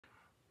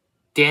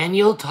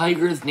Daniel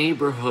Tiger's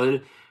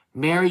neighborhood.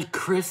 Merry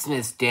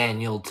Christmas,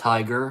 Daniel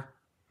Tiger.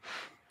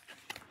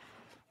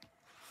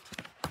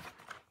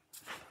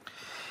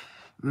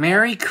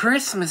 Merry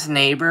Christmas,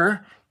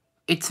 neighbor.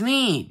 It's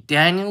me,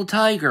 Daniel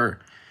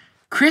Tiger.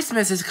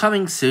 Christmas is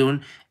coming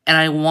soon, and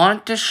I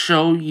want to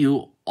show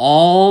you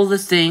all the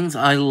things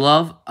I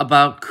love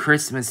about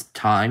Christmas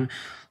time,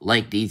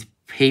 like these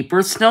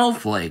paper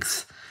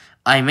snowflakes.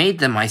 I made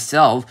them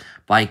myself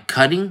by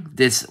cutting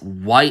this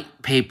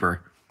white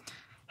paper.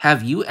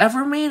 Have you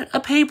ever made a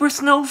paper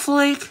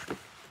snowflake?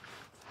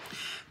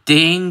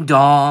 Ding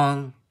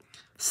dong.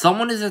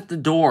 Someone is at the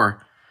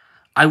door.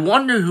 I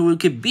wonder who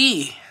it could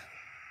be.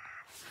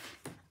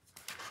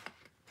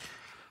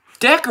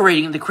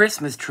 Decorating the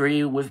Christmas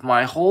tree with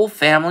my whole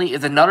family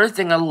is another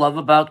thing I love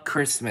about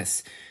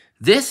Christmas.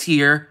 This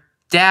year,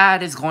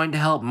 Dad is going to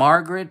help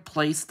Margaret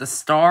place the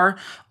star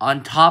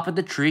on top of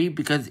the tree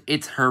because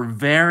it's her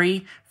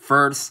very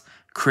first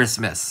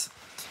Christmas.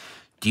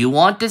 Do you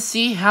want to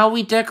see how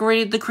we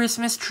decorated the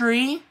Christmas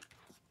tree?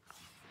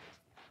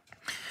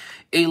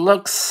 It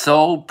looks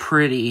so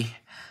pretty.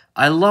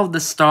 I love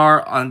the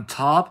star on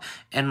top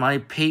and my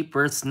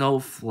paper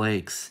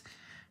snowflakes.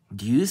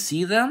 Do you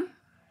see them?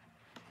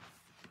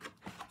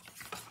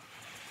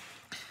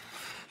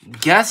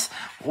 Guess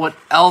what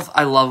else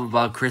I love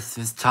about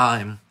Christmas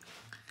time?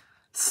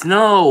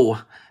 Snow!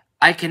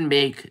 I can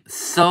make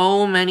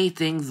so many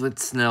things with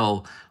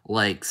snow,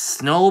 like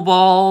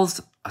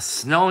snowballs, a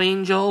snow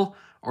angel,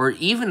 or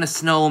even a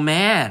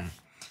snowman.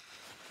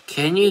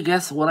 Can you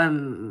guess what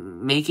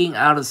I'm making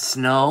out of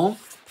snow?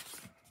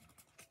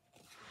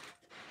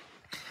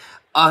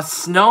 A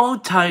snow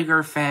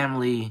tiger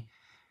family.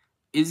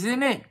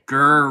 Isn't it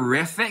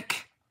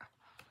terrific?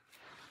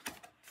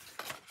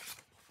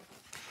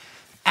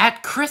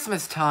 At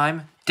Christmas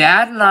time,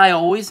 Dad and I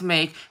always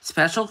make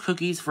special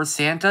cookies for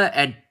Santa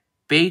at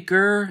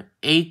Baker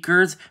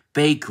Acres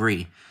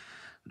Bakery.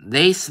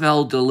 They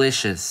smell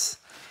delicious.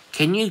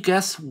 Can you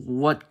guess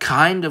what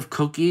kind of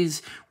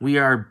cookies we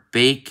are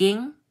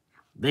baking?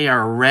 They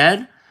are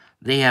red,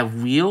 they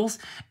have wheels,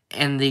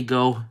 and they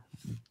go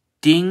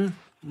ding,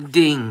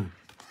 ding.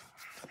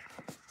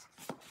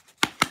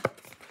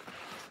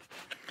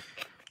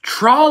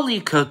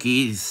 Trolley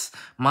cookies,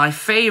 my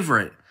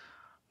favorite.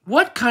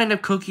 What kind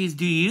of cookies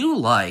do you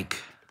like?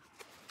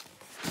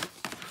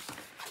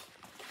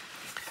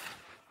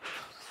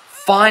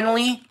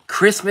 Finally,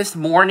 Christmas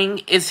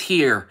morning is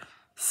here.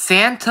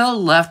 Santa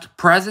left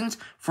presents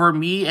for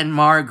me and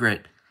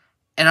Margaret,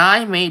 and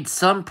I made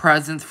some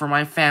presents for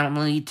my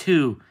family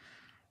too.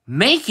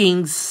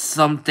 Making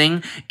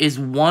something is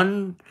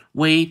one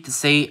way to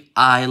say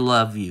I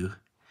love you.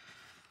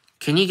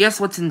 Can you guess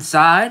what's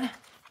inside?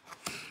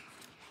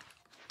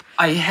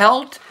 I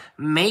helped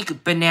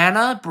make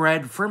banana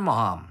bread for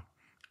Mom.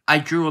 I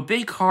drew a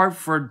big heart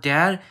for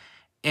Dad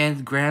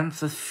and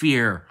Grandpa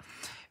Fear.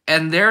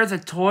 And there's a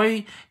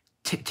toy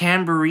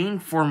tambourine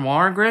for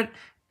Margaret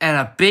and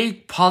a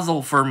big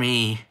puzzle for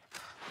me.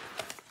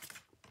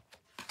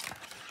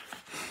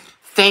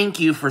 Thank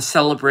you for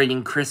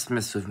celebrating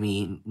Christmas with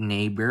me,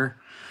 neighbor.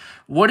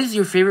 What is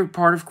your favorite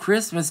part of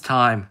Christmas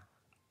time?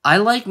 I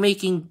like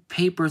making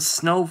paper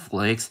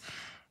snowflakes,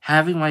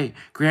 having my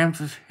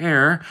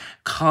grandfather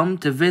come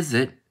to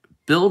visit,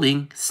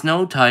 building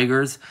snow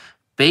tigers,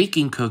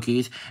 baking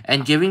cookies,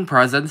 and giving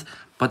presents.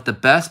 But the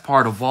best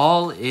part of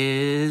all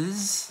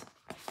is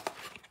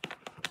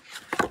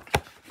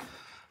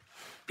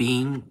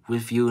being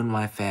with you and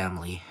my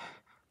family.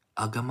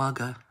 Ugga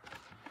mugga.